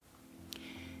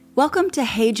Welcome to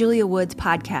Hey Julia Woods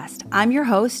podcast. I'm your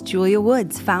host, Julia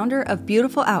Woods, founder of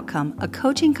Beautiful Outcome, a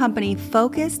coaching company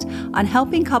focused on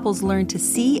helping couples learn to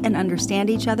see and understand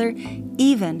each other,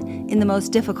 even in the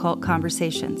most difficult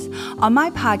conversations. On my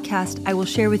podcast, I will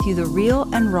share with you the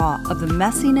real and raw of the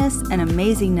messiness and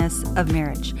amazingness of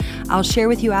marriage. I'll share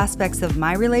with you aspects of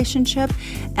my relationship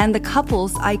and the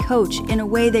couples I coach in a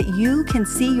way that you can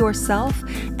see yourself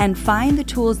and find the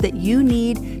tools that you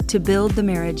need to build the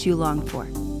marriage you long for.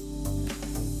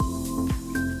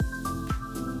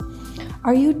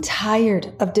 Are you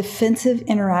tired of defensive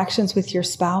interactions with your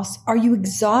spouse? Are you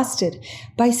exhausted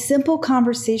by simple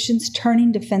conversations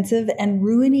turning defensive and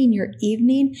ruining your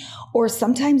evening or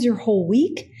sometimes your whole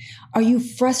week? Are you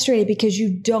frustrated because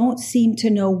you don't seem to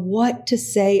know what to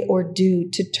say or do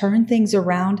to turn things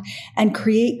around and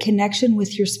create connection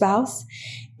with your spouse?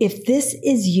 If this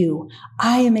is you,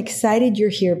 I am excited you're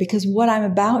here because what I'm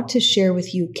about to share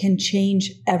with you can change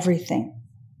everything.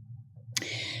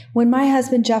 When my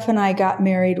husband Jeff and I got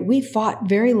married, we fought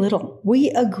very little. We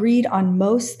agreed on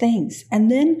most things.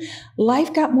 And then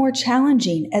life got more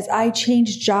challenging as I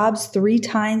changed jobs 3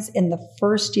 times in the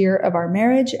first year of our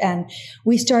marriage. And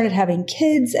we started having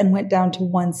kids and went down to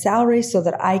 1 salary so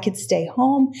that I could stay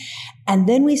home. And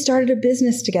then we started a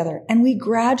business together and we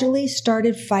gradually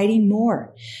started fighting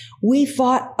more. We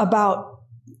fought about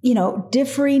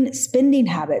differing spending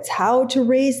habits, how to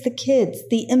raise the kids,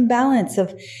 the imbalance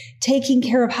of taking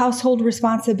care of household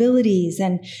responsibilities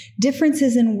and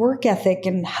differences in work ethic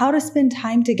and how to spend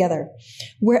time together.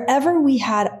 Wherever we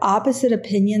had opposite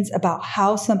opinions about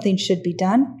how something should be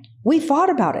done, we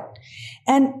fought about it.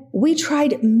 And we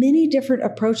tried many different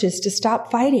approaches to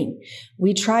stop fighting.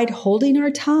 We tried holding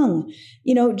our tongue,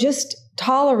 just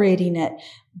tolerating it,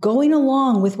 going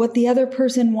along with what the other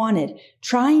person wanted,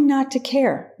 trying not to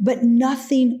care, but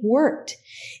nothing worked.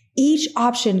 Each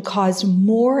option caused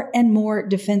more and more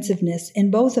defensiveness in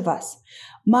both of us.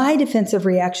 My defensive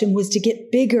reaction was to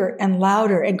get bigger and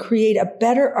louder and create a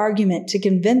better argument to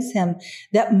convince him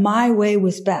that my way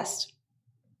was best.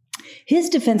 His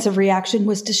defensive reaction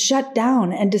was to shut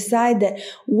down and decide that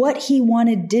what he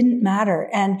wanted didn't matter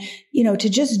and, to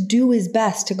just do his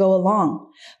best to go along.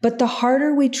 But the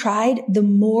harder we tried, the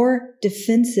more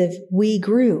defensive we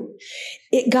grew.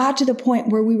 It got to the point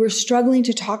where we were struggling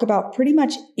to talk about pretty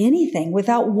much anything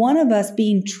without one of us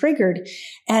being triggered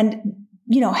and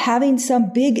having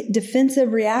some big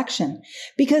defensive reaction,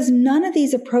 because none of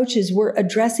these approaches were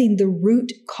addressing the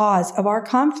root cause of our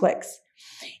conflicts.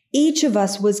 Each of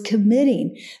us was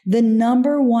committing the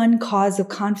number one cause of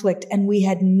conflict, and we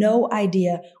had no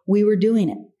idea we were doing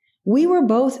it. We were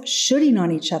both shooting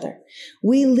on each other.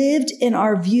 We lived in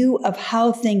our view of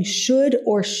how things should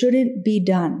or shouldn't be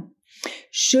done.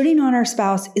 Shooting on our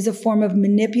spouse is a form of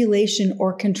manipulation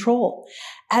or control.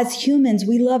 As humans,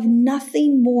 we love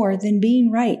nothing more than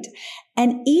being right.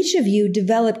 And each of you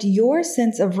developed your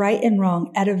sense of right and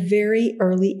wrong at a very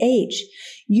early age.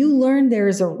 You learned there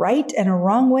is a right and a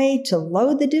wrong way to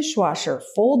load the dishwasher,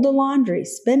 fold the laundry,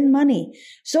 spend money,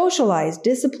 socialize,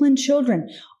 discipline children.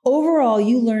 Overall,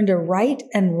 you learned a right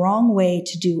and wrong way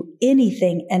to do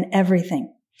anything and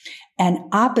everything. And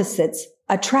opposites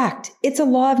attract. It's a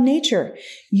law of nature.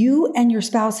 You and your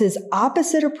spouse's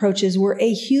opposite approaches were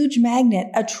a huge magnet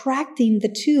attracting the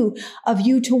two of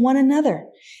you to one another.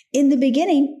 In the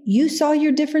beginning, you saw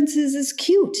your differences as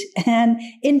cute and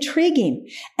intriguing.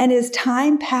 And as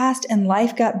time passed and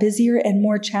life got busier and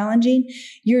more challenging,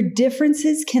 your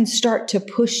differences can start to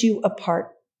push you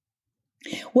apart.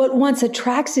 What once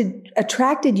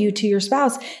attracted you to your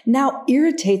spouse now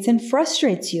irritates and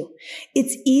frustrates you.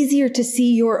 It's easier to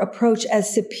see your approach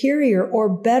as superior or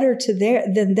better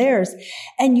than theirs,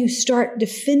 and you start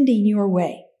defending your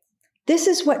way. This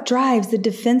is what drives the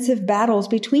defensive battles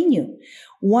between you.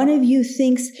 One of you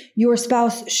thinks your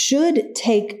spouse should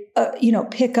pick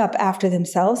up after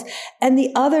themselves, and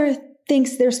the other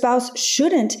thinks their spouse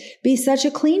shouldn't be such a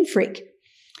clean freak.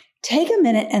 Take a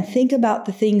minute and think about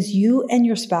the things you and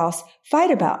your spouse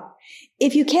fight about.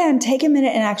 If you can, take a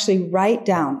minute and actually write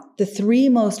down the 3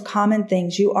 most common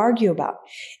things you argue about.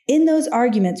 In those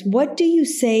arguments, what do you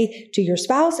say to your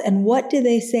spouse and what do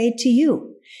they say to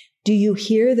you? Do you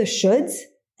hear the shoulds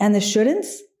and the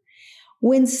shouldn'ts?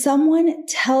 When someone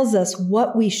tells us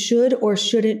what we should or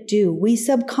shouldn't do, we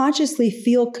subconsciously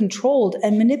feel controlled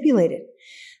and manipulated.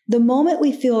 The moment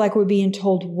we feel like we're being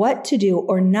told what to do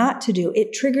or not to do,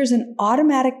 it triggers an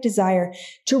automatic desire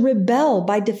to rebel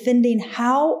by defending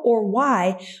how or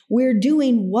why we're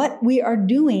doing what we are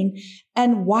doing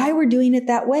and why we're doing it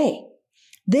that way.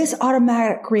 This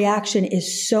automatic reaction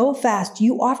is so fast,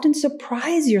 you often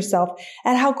surprise yourself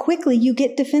at how quickly you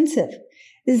get defensive.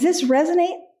 Does this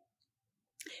resonate?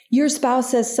 Your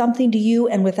spouse says something to you,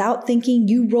 and without thinking,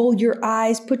 you roll your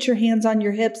eyes, put your hands on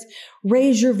your hips,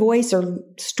 raise your voice, or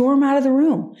storm out of the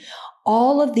room.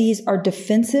 All of these are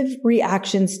defensive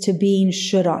reactions to being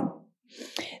should on.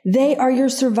 They are your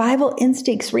survival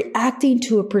instincts reacting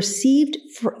to a perceived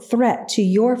threat to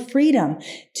your freedom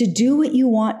to do what you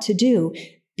want to do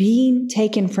being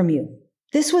taken from you.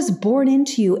 This was born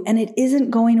into you and it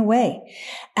isn't going away.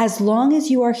 As long as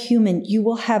you are human, you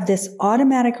will have this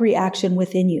automatic reaction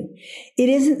within you. It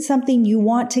isn't something you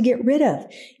want to get rid of.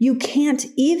 You can't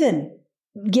even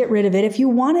get rid of it if you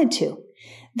wanted to.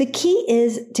 The key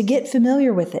is to get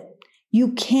familiar with it.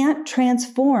 You can't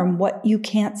transform what you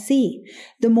can't see.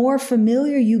 The more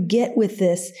familiar you get with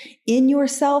this in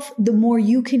yourself, the more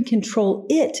you can control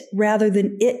it rather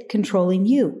than it controlling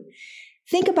you.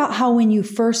 Think about how when you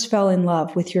first fell in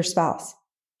love with your spouse,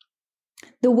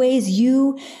 the ways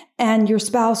you and your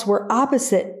spouse were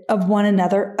opposite of one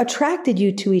another attracted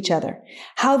you to each other.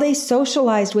 How they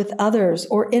socialized with others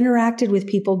or interacted with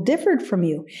people differed from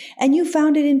you, and you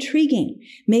found it intriguing.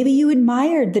 Maybe you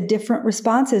admired the different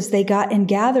responses they got in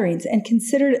gatherings and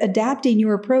considered adapting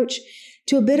your approach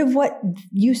to a bit of what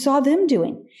you saw them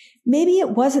doing. Maybe it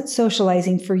wasn't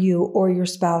socializing for you or your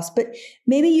spouse, but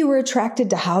maybe you were attracted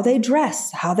to how they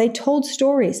dress, how they told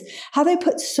stories, how they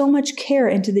put so much care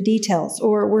into the details,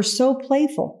 or were so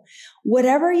playful.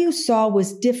 Whatever you saw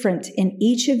was different in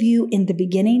each of you in the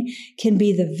beginning can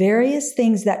be the various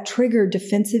things that trigger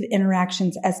defensive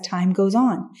interactions as time goes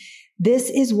on. This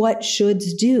is what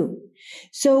shoulds do.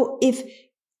 So if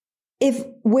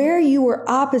where you were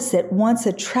opposite once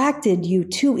attracted you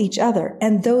to each other,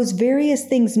 and those various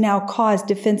things now cause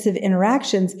defensive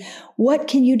interactions, what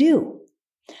can you do?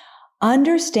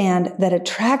 Understand that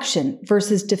attraction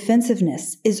versus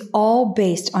defensiveness is all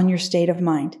based on your state of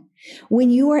mind.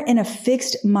 When you are in a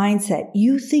fixed mindset,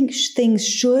 you think things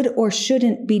should or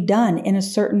shouldn't be done in a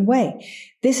certain way.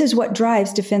 This is what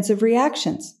drives defensive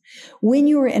reactions. When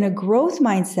you are in a growth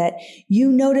mindset, you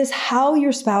notice how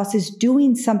your spouse is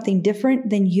doing something different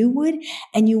than you would,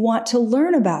 and you want to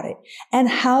learn about it and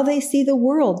how they see the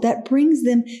world that brings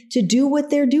them to do what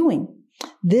they're doing.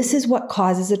 This is what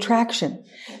causes attraction.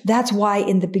 That's why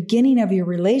in the beginning of your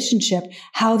relationship,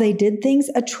 how they did things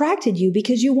attracted you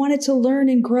because you wanted to learn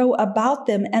and grow about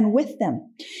them and with them.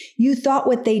 You thought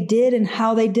what they did and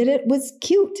how they did it was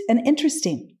cute and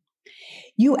interesting.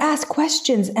 You asked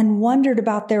questions and wondered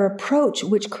about their approach,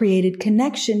 which created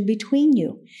connection between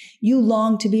you. You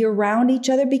longed to be around each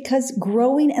other because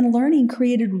growing and learning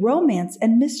created romance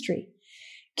and mystery.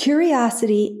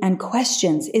 Curiosity and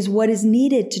questions is what is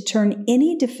needed to turn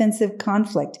any defensive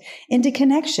conflict into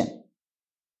connection.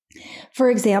 For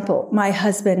example, my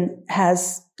husband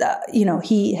has,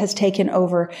 he has taken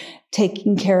over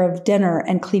taking care of dinner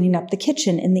and cleaning up the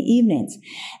kitchen in the evenings.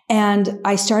 And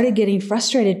I started getting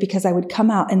frustrated because I would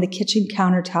come out and the kitchen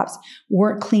countertops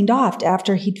weren't cleaned off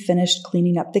after he'd finished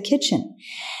cleaning up the kitchen.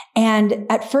 And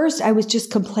at first I was just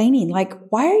complaining, like,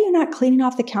 why are you not cleaning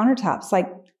off the countertops?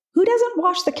 Like, who doesn't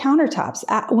wash the countertops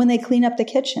when they clean up the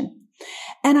kitchen?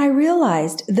 And I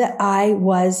realized that I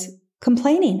was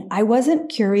complaining. I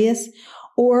wasn't curious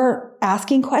or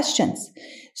asking questions.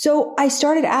 So I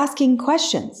started asking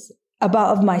questions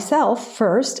of myself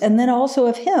first, and then also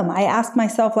of him. I asked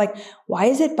myself, like, why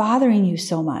is it bothering you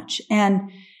so much?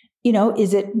 And,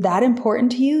 is it that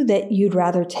important to you that you'd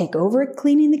rather take over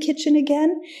cleaning the kitchen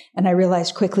again? And I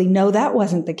realized quickly, no, that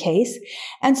wasn't the case.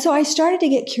 And so I started to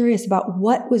get curious about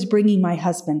what was bringing my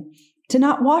husband to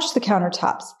not wash the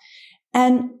countertops.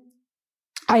 And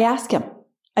I asked him,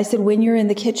 I said, when you're in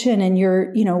the kitchen and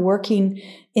you're, working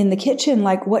in the kitchen,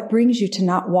 like, what brings you to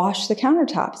not wash the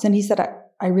countertops? And he said,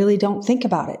 I really don't think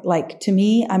about it. Like, to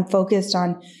me, I'm focused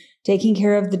on taking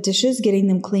care of the dishes, getting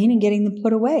them clean and getting them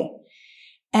put away.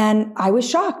 And I was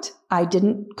shocked. I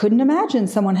couldn't imagine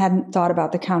someone hadn't thought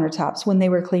about the countertops when they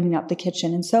were cleaning up the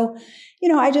kitchen. And so,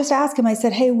 I just asked him, I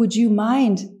said, hey, would you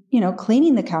mind,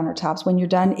 cleaning the countertops when you're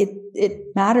done?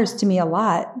 It matters to me a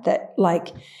lot that,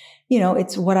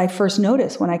 it's what I first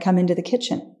notice when I come into the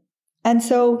kitchen. And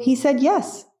so he said,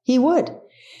 yes, he would.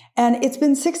 And it's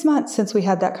been 6 months since we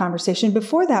had that conversation.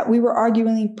 Before that, we were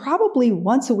arguing probably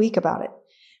once a week about it.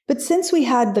 But since we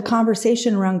had the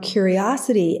conversation around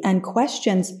curiosity and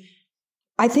questions,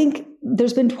 I think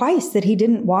there's been twice that he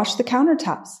didn't wash the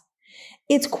countertops.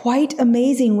 It's quite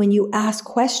amazing when you ask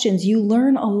questions, you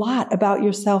learn a lot about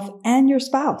yourself and your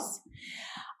spouse.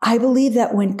 I believe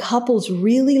that when couples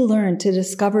really learn to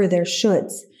discover their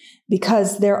shoulds,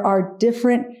 because there are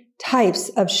different types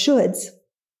of shoulds,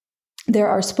 There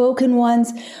are spoken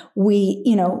ones,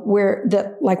 where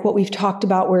like what we've talked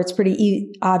about, where it's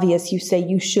pretty obvious. You say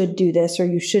you should do this or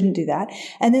you shouldn't do that.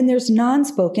 And then there's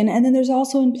non-spoken, and then there's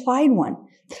also implied one.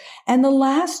 And the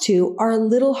last two are a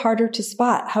little harder to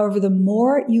spot. However, the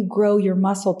more you grow your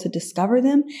muscle to discover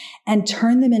them and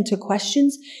turn them into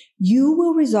questions, you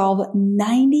will resolve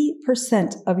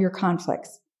 90% of your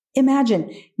conflicts.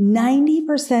 Imagine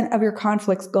 90% of your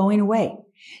conflicts going away.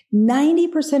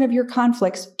 90% of your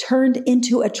conflicts turned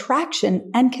into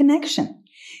attraction and connection.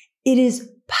 It is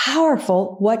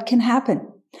powerful what can happen.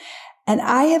 And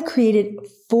I have created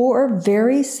 4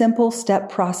 very simple step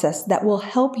process that will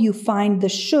help you find the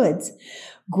shoulds,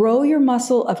 grow your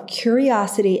muscle of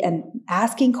curiosity and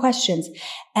asking questions,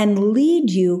 and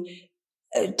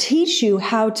teach you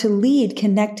how to lead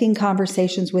connecting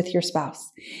conversations with your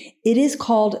spouse. It is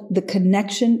called the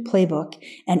Connection Playbook,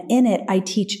 and in it, I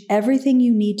teach everything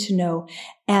you need to know.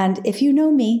 And if you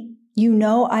know me, you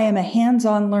know I am a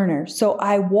hands-on learner. So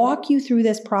I walk you through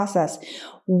this process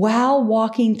while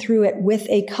walking through it with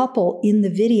a couple in the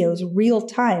videos real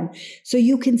time, so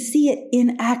you can see it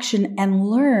in action and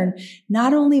learn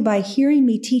not only by hearing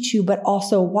me teach you, but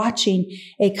also watching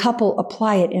a couple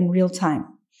apply it in real time.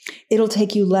 It'll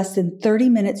take you less than 30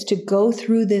 minutes to go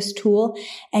through this tool,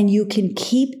 and you can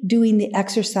keep doing the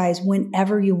exercise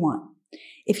whenever you want.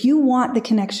 If you want the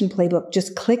Connection Playbook,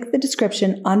 just click the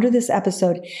description under this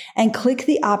episode and click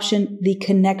the option, the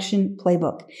Connection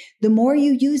Playbook. The more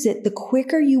you use it, the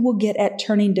quicker you will get at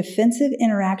turning defensive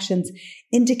interactions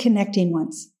into connecting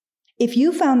ones. If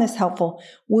you found this helpful,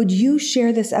 would you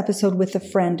share this episode with a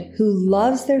friend who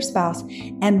loves their spouse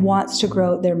and wants to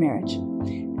grow their marriage?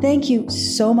 Thank you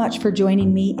so much for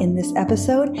joining me in this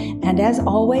episode. And as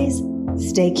always,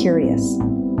 stay curious.